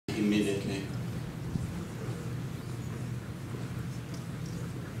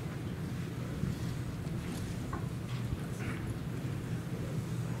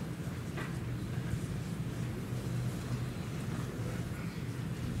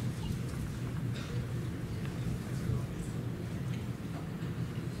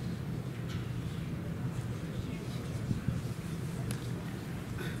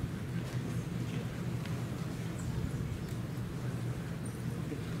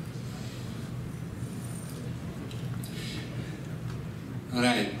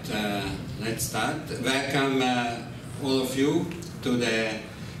right, let's start. Welcome all of you to the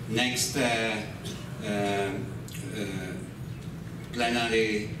next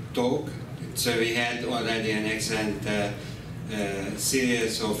plenary talk. So we had already an excellent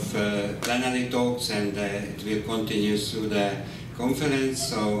series of plenary talks, and it will continue through the conference.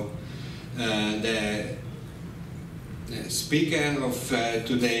 So the speaker of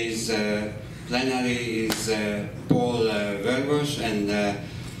today's plenary is Paul Werbos, and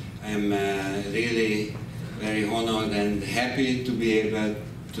I'm really very honored and happy to be able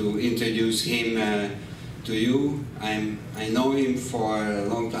to introduce him to you. I know him for a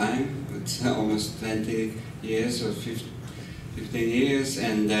long time. It's almost 20 years or 15 years,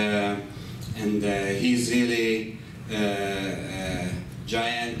 and he's really a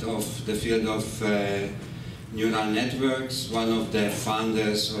giant of the field of neural networks, one of the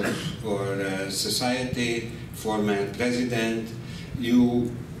founders of our society, former president.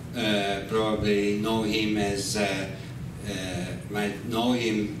 You probably know him as, might know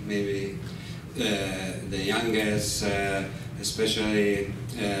him maybe the youngest, especially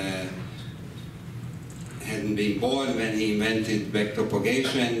hadn't been born when he invented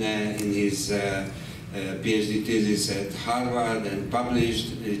backpropagation in his PhD thesis at Harvard and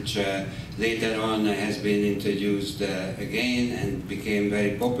published, which later on has been introduced again and became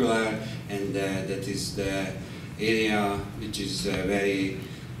very popular, and that is the area which is very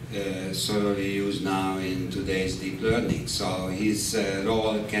thoroughly used now in today's deep learning. So his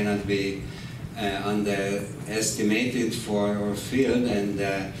role cannot be underestimated for our field,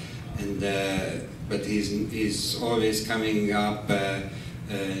 but he's always coming up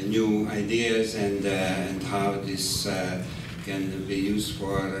new ideas and how this can be used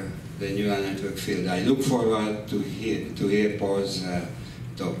for the neural network field. I look forward to hear Paul's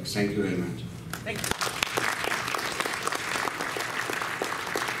talk. Thank you very much. Thank you.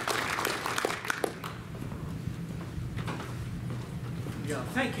 Yeah,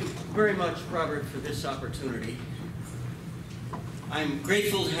 thank you very much, Robert, for this opportunity. I'm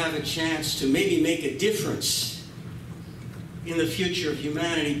grateful to have a chance to maybe make a difference in the future of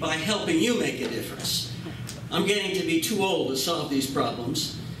humanity by helping you make a difference. I'm getting to be too old to solve these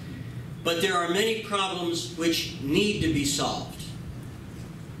problems, but there are many problems which need to be solved.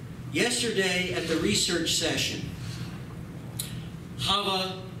 Yesterday at the research session,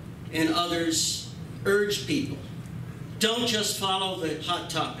 Hava and others urged people, don't just follow the hot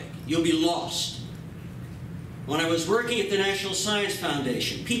topic, you'll be lost. When I was working at the National Science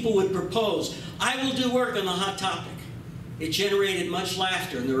Foundation, people would propose, I will do work on the hot topic. It generated much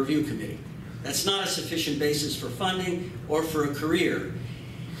laughter in the review committee. That's not a sufficient basis for funding or for a career.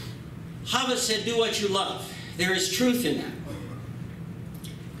 Hava said, do what you love. There is truth in that.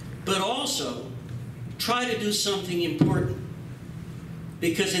 But also, try to do something important.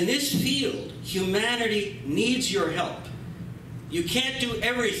 Because in this field, humanity needs your help. You can't do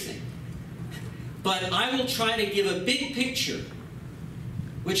everything. But I will try to give a big picture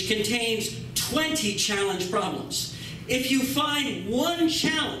which contains 20 challenge problems. If you find one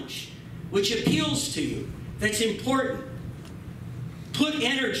challenge which appeals to you, that's important, put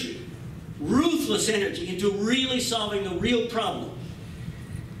energy, ruthless energy, into really solving the real problem.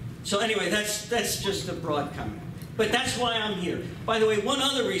 So anyway, that's just a broad comment. But that's why I'm here. By the way, one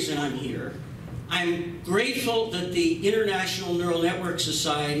other reason I'm here, I'm grateful that the International Neural Network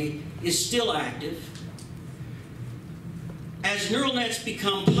Society is still active. As neural nets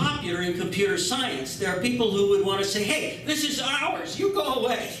become popular in computer science, there are people who would want to say, hey, this is ours, you go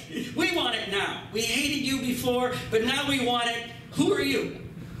away. We want it now. We hated you before, but now we want it. Who are you?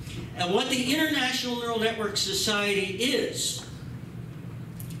 And what the International Neural Network Society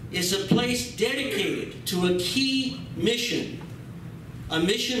is a place dedicated to a key mission, a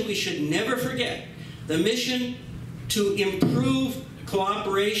mission we should never forget, the mission to improve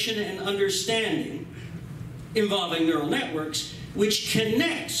cooperation and understanding involving neural networks, which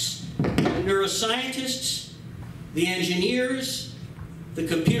connects the neuroscientists, the engineers, the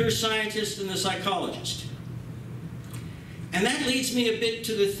computer scientists, and the psychologists. And that leads me a bit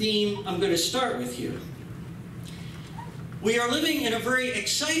to the theme I'm going to start with here. We are living in a very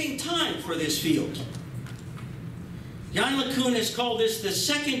exciting time for this field. Jan LeCun has called this the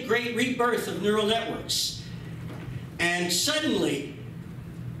second great rebirth of neural networks. And suddenly,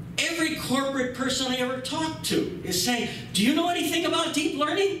 every corporate person I ever talked to is saying, do you know anything about deep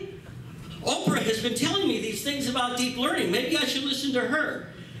learning? Oprah has been telling me these things about deep learning. Maybe I should listen to her.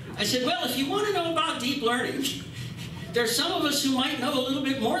 I said, well, if you want to know about deep learning, there's some of us who might know a little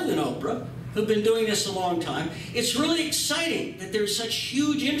bit more than Oprah, who've been doing this a long time. It's really exciting that there's such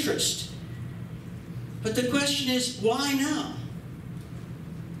huge interest. But the question is, why now?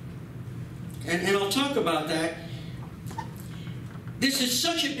 and I'll talk about that. This is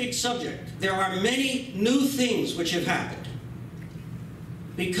such a big subject. There are many new things which have happened.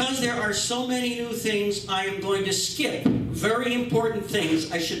 Because there are so many new things, I am going to skip very important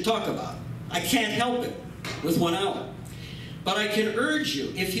things I should talk about. I can't help it with 1 hour. But I can urge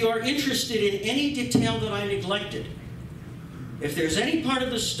you, if you are interested in any detail that I neglected, if there's any part of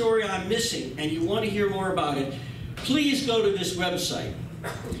the story I'm missing and you want to hear more about it, please go to this website.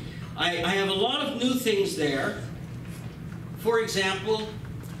 I have a lot of new things there. For example,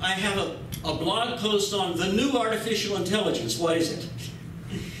 I have a blog post on the new artificial intelligence. What is it?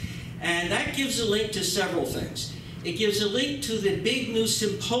 And that gives a link to several things. It gives a link to the big new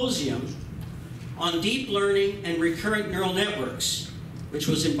symposium on deep learning and recurrent neural networks, which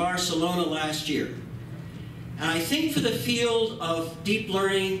was in Barcelona last year. And I think for the field of deep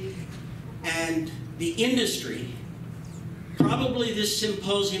learning and the industry, probably this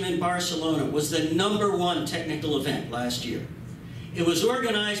symposium in Barcelona was the #1 technical event last year. It was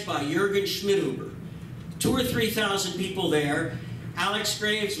organized by Jürgen Schmidhuber. 2,000 or 3,000 people there. Alex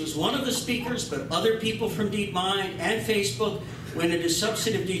Graves was one of the speakers, but other people from DeepMind and Facebook went into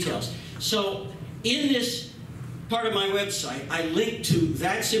substantive details. So in this part of my website, I link to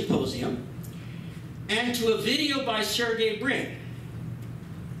that symposium and to a video by Sergey Brin.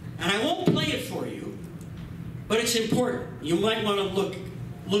 And I won't play it for you, but it's important. You might want to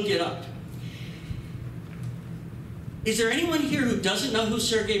look it up. Is there anyone here who doesn't know who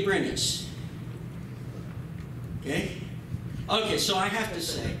Sergey Brin is? Okay? Okay, so I have to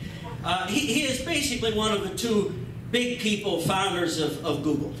say, he is basically one of the 2 big people, founders of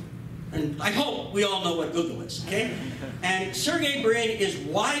Google. And I hope we all know what Google is, okay? And Sergey Brin is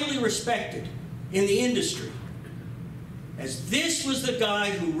widely respected in the industry, as this was the guy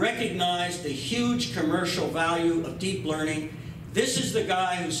who recognized the huge commercial value of deep learning. This is the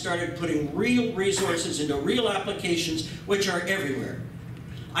guy who started putting real resources into real applications, which are everywhere.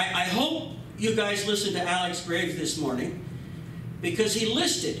 I hope you guys listened to Alex Graves this morning, because he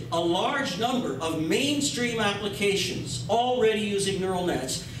listed a large number of mainstream applications already using neural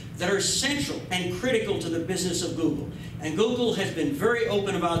nets that are central and critical to the business of Google. And Google has been very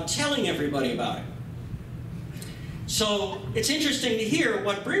open about telling everybody about it. So it's interesting to hear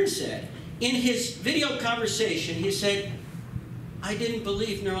what Brin said. In his video conversation, he said, I didn't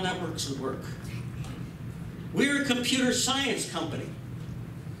believe neural networks would work. We're a computer science company.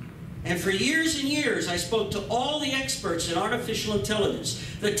 And for years and years, I spoke to all the experts in artificial intelligence,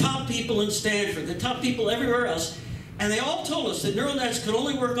 the top people in Stanford, the top people everywhere else, and they all told us that neural nets could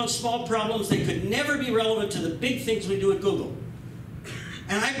only work on small problems. They could never be relevant to the big things we do at Google.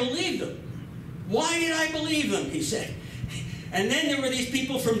 And I believed them. Why did I believe them, he said. And then there were these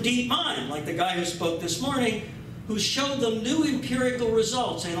people from DeepMind, like the guy who spoke this morning, who showed them new empirical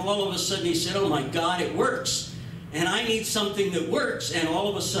results. And all of a sudden he said, oh my God, it works. And I need something that works. And all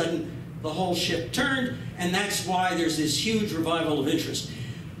of a sudden, the whole ship turned. And that's why there's this huge revival of interest.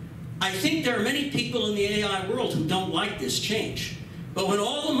 I think there are many people in the AI world who don't like this change. But when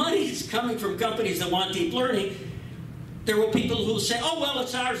all the money is coming from companies that want deep learning, there were people who say, oh, well,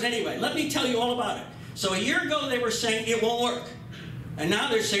 it's ours anyway. Let me tell you all about it. So a year ago, they were saying it won't work. And now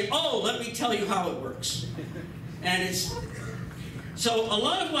they're saying, oh, let me tell you how it works. And it's... So a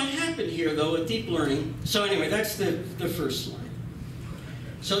lot of what happened here, though, with deep learning... So anyway, that's the first slide.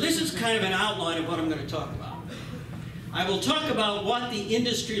 So this is kind of an outline of what I'm going to talk about. I will talk about what the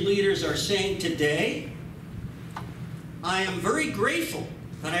industry leaders are saying today. I am very grateful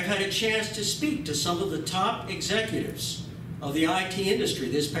that I've had a chance to speak to some of the top executives of the IT industry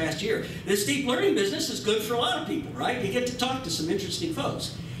this past year. This deep learning business is good for a lot of people, right? You get to talk to some interesting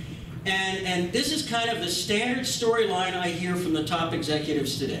folks. And this is kind of the standard storyline I hear from the top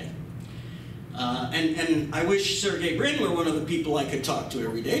executives today. And I wish Sergey Brin were one of the people I could talk to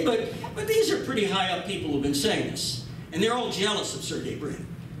every day, but these are pretty high up people who've been saying this. And they're all jealous of Sergey Brin,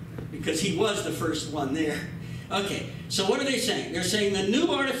 because he was the first one there. Okay, so what are they saying? They're saying the new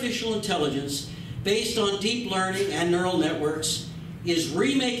artificial intelligence based on deep learning and neural networks is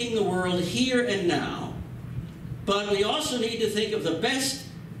remaking the world here and now, but we also need to think of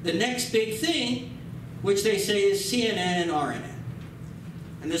the next big thing, which they say is CNN and RNN.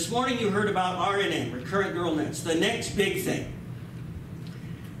 And this morning you heard about RNN, recurrent neural nets, the next big thing.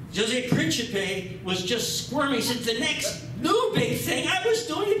 Jose Principe was just squirming. He said, the next new big thing, I was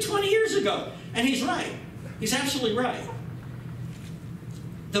doing it 20 years ago. And he's right. He's absolutely right.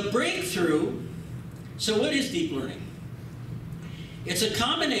 The breakthrough, so what is deep learning? It's a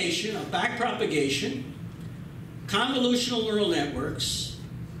combination of backpropagation, convolutional neural networks,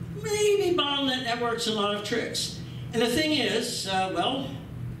 maybe bottleneck networks, and a lot of tricks. And the thing is, well,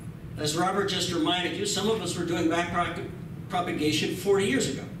 as Robert just reminded you, some of us were doing backpropagation 40 years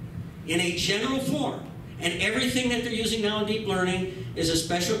ago in a general form. And everything that they're using now in deep learning is a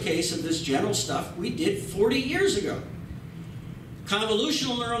special case of this general stuff we did 40 years ago.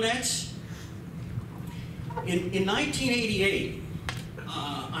 Convolutional neural nets. In 1988,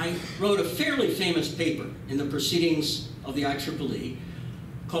 I wrote a fairly famous paper in the proceedings of the IEEE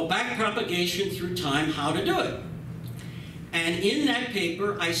called Backpropagation Through Time, How to Do It. And in that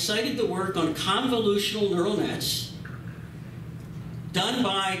paper, I cited the work on convolutional neural nets done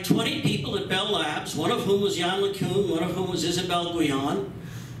by 20 people at Bell Labs, one of whom was Jan LeCun, one of whom was Isabelle Guyon.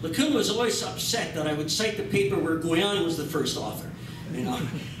 LeCun was always upset that I would cite the paper where Guyon was the first author. You know?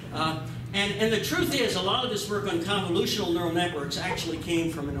 And the truth is, a lot of this work on convolutional neural networks actually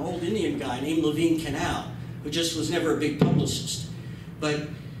came from an old Indian guy named Levine Canal, who just was never a big publicist. But,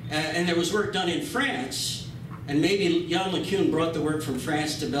 and there was work done in France, and maybe Jan LeCun brought the work from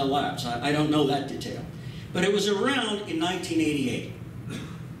France to Bell Labs. I don't know that detail. But it was around in 1988.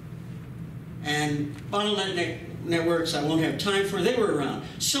 And bottleneck networks, I won't have time for, they were around.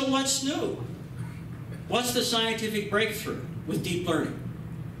 So what's new? What's the scientific breakthrough with deep learning?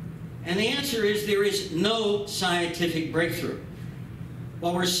 And the answer is there is no scientific breakthrough.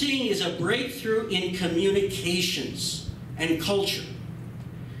 What we're seeing is a breakthrough in communications and culture.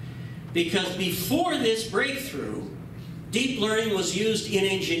 Because before this breakthrough, deep learning was used in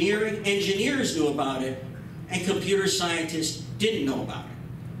engineering. Engineers knew about it, and computer scientists didn't know about it.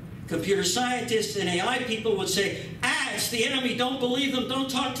 Computer scientists and AI people would say, it's the enemy, don't believe them, don't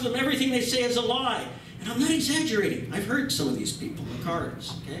talk to them, everything they say is a lie. And I'm not exaggerating. I've heard some of these people in the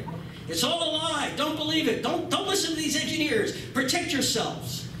corridors, okay? It's all a lie, don't believe it, don't listen to these engineers, protect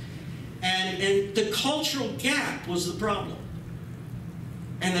yourselves. And the cultural gap was the problem.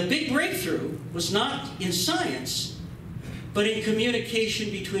 And the big breakthrough was not in science, but in communication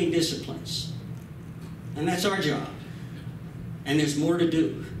between disciplines. And that's our job. And there's more to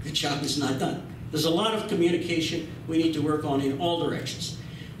do. The job is not done. There's a lot of communication we need to work on in all directions.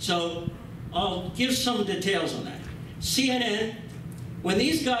 So I'll give some details on that. CNN, when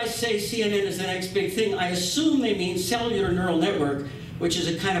these guys say CNN is the next big thing, I assume they mean cellular neural network, which is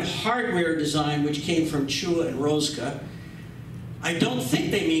a kind of hardware design which came from Chua and Roska. I don't think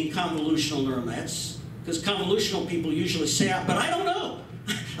they mean convolutional neural nets, because convolutional people usually say, but I don't know.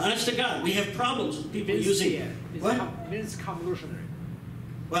 Honest to God, we have problems with people using it. What? It means convolutionary.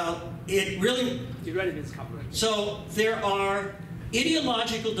 Well, it really means convolutionary. So there are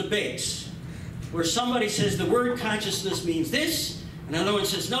ideological debates where somebody says the word consciousness means this, and another one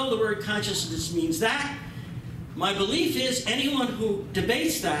says, no, the word consciousness means that. My belief is anyone who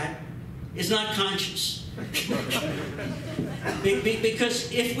debates that is not conscious.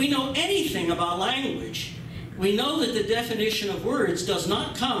 Because if we know anything about language, we know that the definition of words does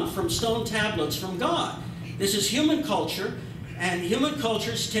not come from stone tablets from God. This is human culture, and human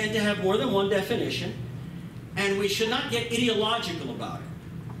cultures tend to have more than one definition, and we should not get ideological about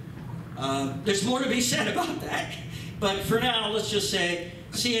it. There's more to be said about that, but for now, let's just say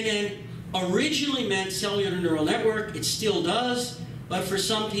CNN originally meant cellular neural network. It still does, but for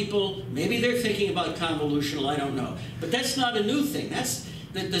some people, maybe they're thinking about convolutional, I don't know. But that's not a new thing. That's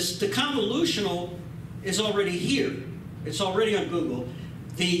the convolutional is already here. It's already on Google.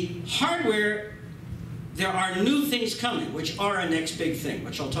 The hardware, there are new things coming, which are a next big thing,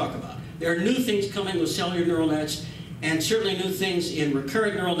 which I'll talk about. There are new things coming with cellular neural nets, and certainly new things in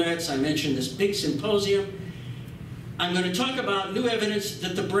recurrent neural nets. I mentioned this big symposium. I'm going to talk about new evidence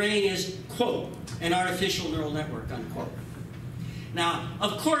that the brain is, quote, an artificial neural network, unquote. Now,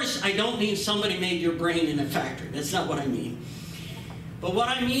 of course, I don't mean somebody made your brain in a factory. That's not what I mean. But what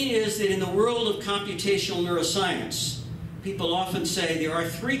I mean is that in the world of computational neuroscience, people often say there are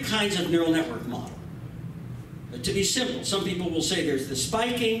three kinds of neural network model. To be simple, some people will say there's the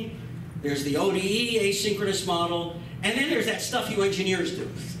spiking, there's the ODE, asynchronous model, and then there's that stuff you engineers do,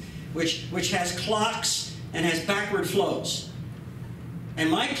 which has clocks and has backward flows.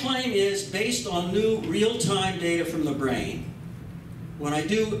 And my claim is, based on new real-time data from the brain, when I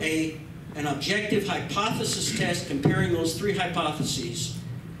do an objective hypothesis test comparing those three hypotheses,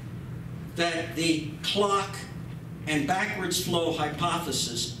 that the clock and backwards flow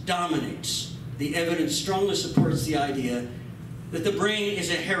hypothesis dominates. The evidence strongly supports the idea that the brain is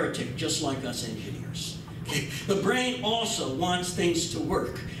a heretic, just like us engineers. Okay? The brain also wants things to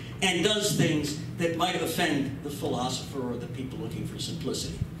work and does things that might offend the philosopher or the people looking for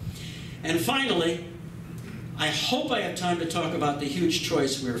simplicity. And finally, I hope I have time to talk about the huge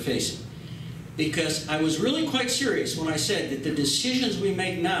choice we're facing, because I was really quite serious when I said that the decisions we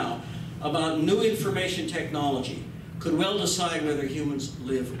make now about new information technology could well decide whether humans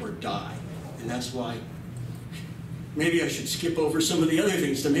live or die. And that's why maybe I should skip over some of the other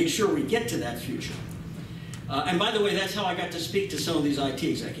things to make sure we get to that future. And by the way, that's how I got to speak to some of these IT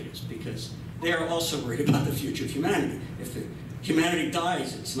executives, because they are also worried about the future of humanity. If humanity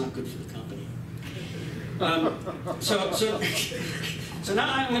dies, it's not good for the company. So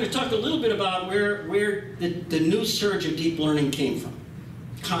now I'm going to talk a little bit about where the new surge of deep learning came from,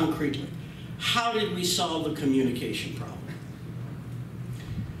 concretely. How did we solve the communication problem?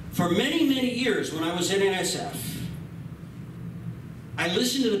 For many, many years, when I was at NSF, I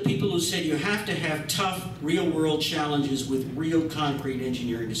listened to the people who said you have to have tough, real-world challenges with real, concrete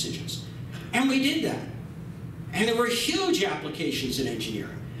engineering decisions. And we did that. And there were huge applications in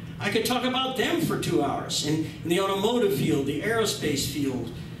engineering. I could talk about them for 2 hours. In the automotive field, the aerospace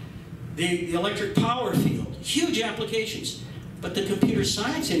field, the electric power field, huge applications. But the computer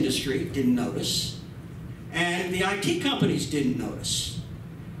science industry didn't notice, and the IT companies didn't notice.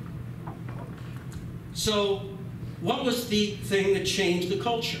 So what was the thing that changed the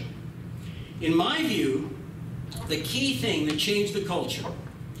culture? In my view, the key thing that changed the culture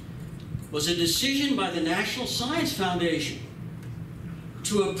was a decision by the National Science Foundation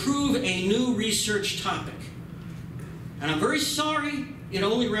to approve a new research topic. And I'm very sorry it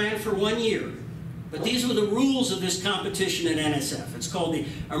only ran for 1 year, but these were the rules of this competition at NSF. It's called the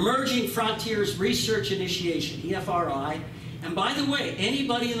Emerging Frontiers Research Initiation, EFRI. And by the way,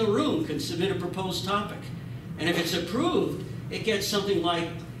 anybody in the room can submit a proposed topic. And if it's approved, it gets something like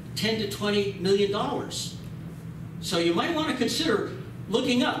 $10 to $20 million. So you might want to consider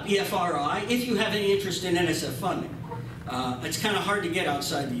looking up EFRI if you have any interest in NSF funding. It's kind of hard to get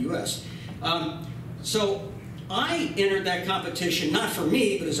outside the US. So I entered that competition, not for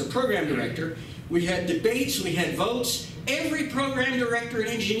me, but as a program director. We had debates, we had votes. Every program director in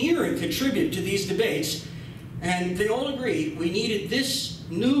engineering contributed to these debates. And they all agreed we needed this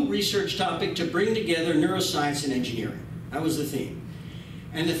new research topic to bring together neuroscience and engineering. That was the theme.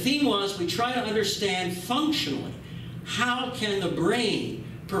 And the theme was we try to understand functionally how can the brain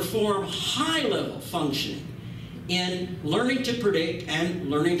perform high-level functioning in learning to predict and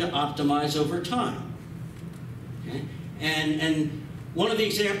learning to optimize over time. Okay? And one of the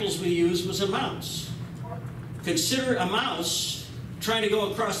examples we used was a mouse. Consider a mouse trying to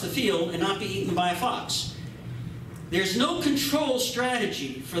go across the field and not be eaten by a fox. There's no control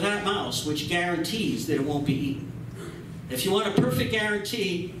strategy for that mouse which guarantees that it won't be eaten. If you want a perfect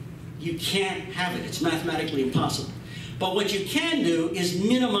guarantee, you can't have it. It's mathematically impossible. But what you can do is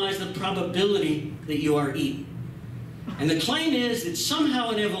minimize the probability that you are eaten. And the claim is that somehow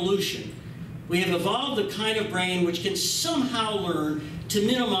in evolution, we have evolved the kind of brain which can somehow learn to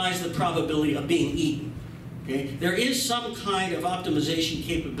minimize the probability of being eaten. Okay? There is some kind of optimization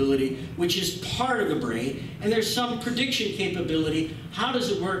capability which is part of the brain, and there's some prediction capability. How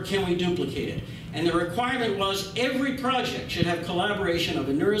does it work? Can we duplicate it? And the requirement was every project should have collaboration of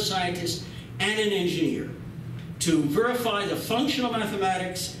a neuroscientist and an engineer to verify the functional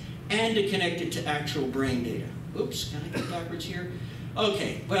mathematics and to connect it to actual brain data. Oops, can I go backwards here?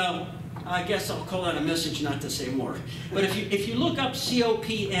 Okay, well, I guess I'll call that a message not to say more. But if you look up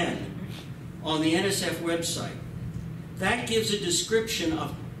COPN on the NSF website, that gives a description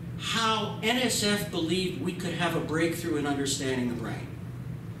of how NSF believed we could have a breakthrough in understanding the brain.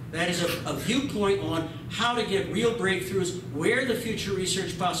 That is a viewpoint on how to get real breakthroughs, where the future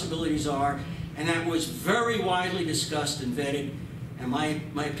research possibilities are, and that was very widely discussed and vetted. And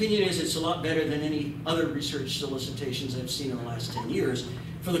my opinion is it's a lot better than any other research solicitations I've seen in the last 10 years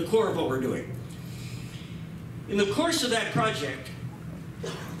for the core of what we're doing. In the course of that project,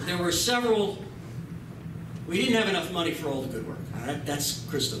 there were several. We didn't have enough money for all the good work. That's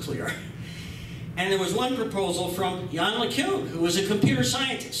crystal clear. And there was one proposal from Jan LeCun, who was a computer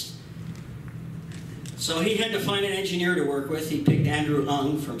scientist. So he had to find an engineer to work with. He picked Andrew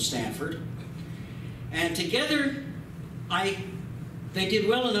Ng from Stanford. And together, they did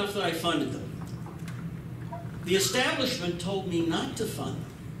well enough that I funded them. The establishment told me not to fund them.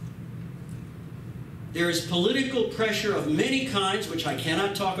 There is political pressure of many kinds, which I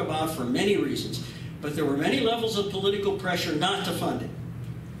cannot talk about for many reasons, but there were many levels of political pressure not to fund it,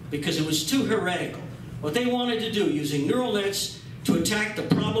 because it was too heretical. What they wanted to do, using neural nets to attack the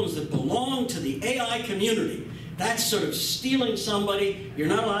problems that belong to the AI community, that's sort of stealing somebody. You're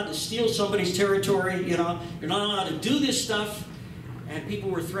not allowed to steal somebody's territory, you know. You're not allowed to do this stuff. And people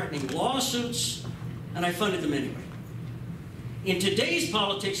were threatening lawsuits, and I funded them anyway. In today's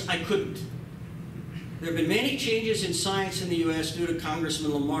politics, I couldn't. There have been many changes in science in the US due to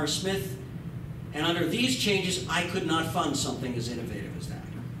Congressman Lamar Smith, and under these changes, I could not fund something as innovative as that.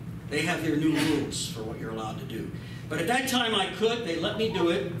 They have their new rules for what you're allowed to do. But at that time I could, they let me do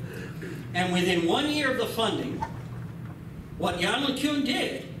it. And within 1 year of the funding, what Jan LeCun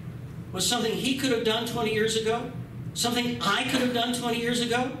did was something he could have done 20 years ago, something I could have done 20 years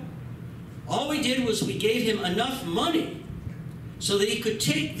ago. All we did was we gave him enough money so that he could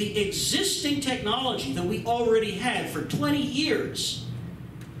take the existing technology that we already had for 20 years,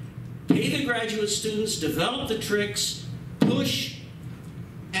 pay the graduate students, develop the tricks, push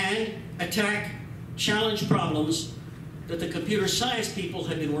and attack challenge problems that the computer science people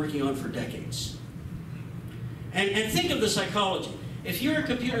had been working on for decades. And think of the psychology. If you're a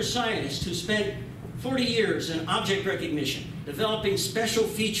computer scientist who spent 40 years in object recognition, developing special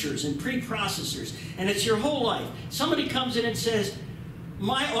features and preprocessors, and it's your whole life, somebody comes in and says,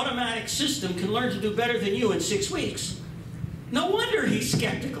 my automatic system can learn to do better than you in 6 weeks. No wonder he's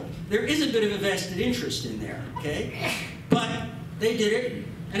skeptical. There is a bit of a vested interest in there, okay? But they did it,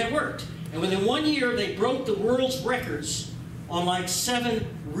 and it worked. And within 1 year, they broke the world's records on like 7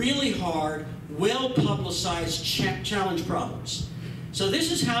 really hard, well-publicized challenge problems. So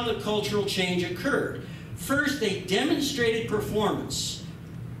this is how the cultural change occurred. First, they demonstrated performance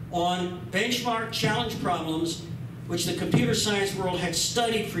on benchmark challenge problems which the computer science world had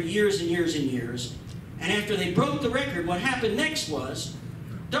studied for years and years and years. And after they broke the record, what happened next was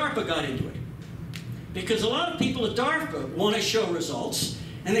DARPA got into it. Because a lot of people at DARPA want to show results,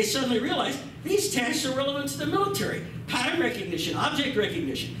 and they suddenly realized these tasks are relevant to the military. Pattern recognition, object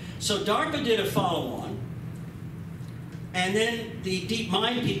recognition. So DARPA did a follow-on, and then the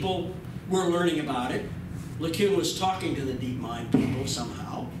DeepMind people were learning about it. LeCun was talking to the DeepMind people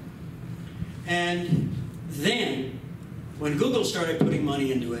somehow. And then, when Google started putting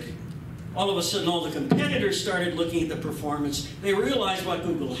money into it, all of a sudden all the competitors started looking at the performance. They realized what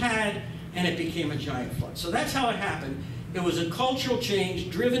Google had, and it became a giant flood. So that's how it happened. It was a cultural change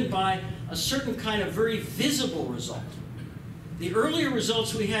driven by a certain kind of very visible result. The earlier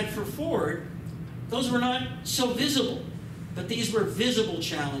results we had for Ford, those were not so visible, but these were visible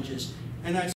challenges, and that's